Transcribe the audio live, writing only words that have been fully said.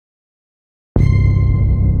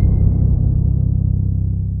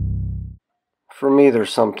For me,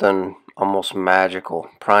 there's something almost magical,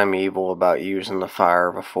 primeval about using the fire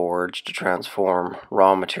of a forge to transform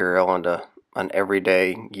raw material into an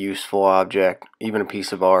everyday useful object, even a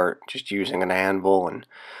piece of art, just using an anvil and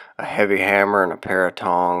a heavy hammer and a pair of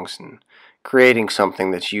tongs and creating something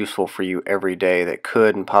that's useful for you every day that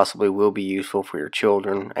could and possibly will be useful for your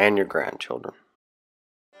children and your grandchildren.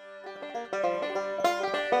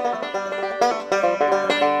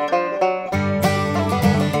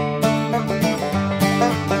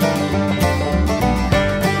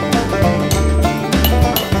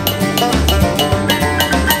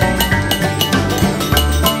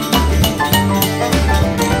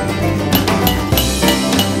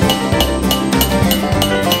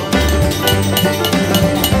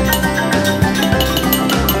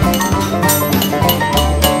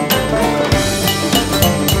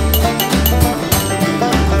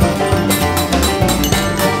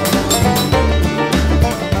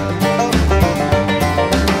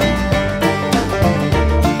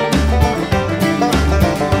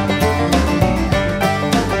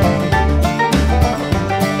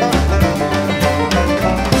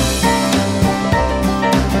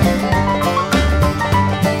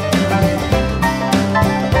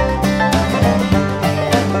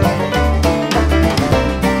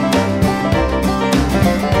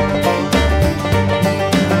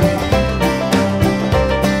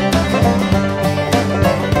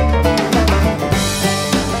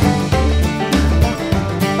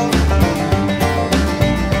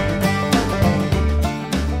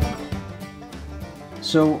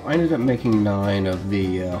 So I ended up making 9 of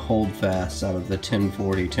the holdfasts out of the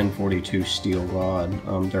 1042 steel rod.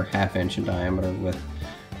 They're 1/2 inch in diameter with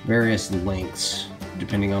various lengths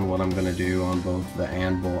depending on what I'm going to do on both the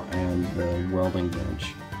anvil and the welding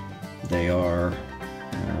bench. They are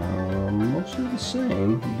mostly the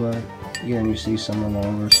same, but again, you see some are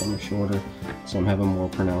longer, some are shorter, some have a more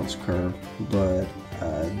pronounced curve, but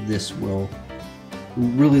this will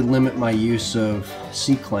really limit my use of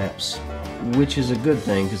C-clamps, which is a good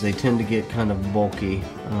thing because they tend to get kind of bulky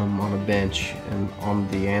on a bench and on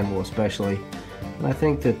the anvil especially. And I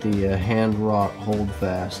think that the hand wrought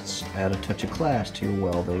holdfasts add a touch of class to your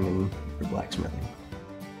welding and your blacksmithing.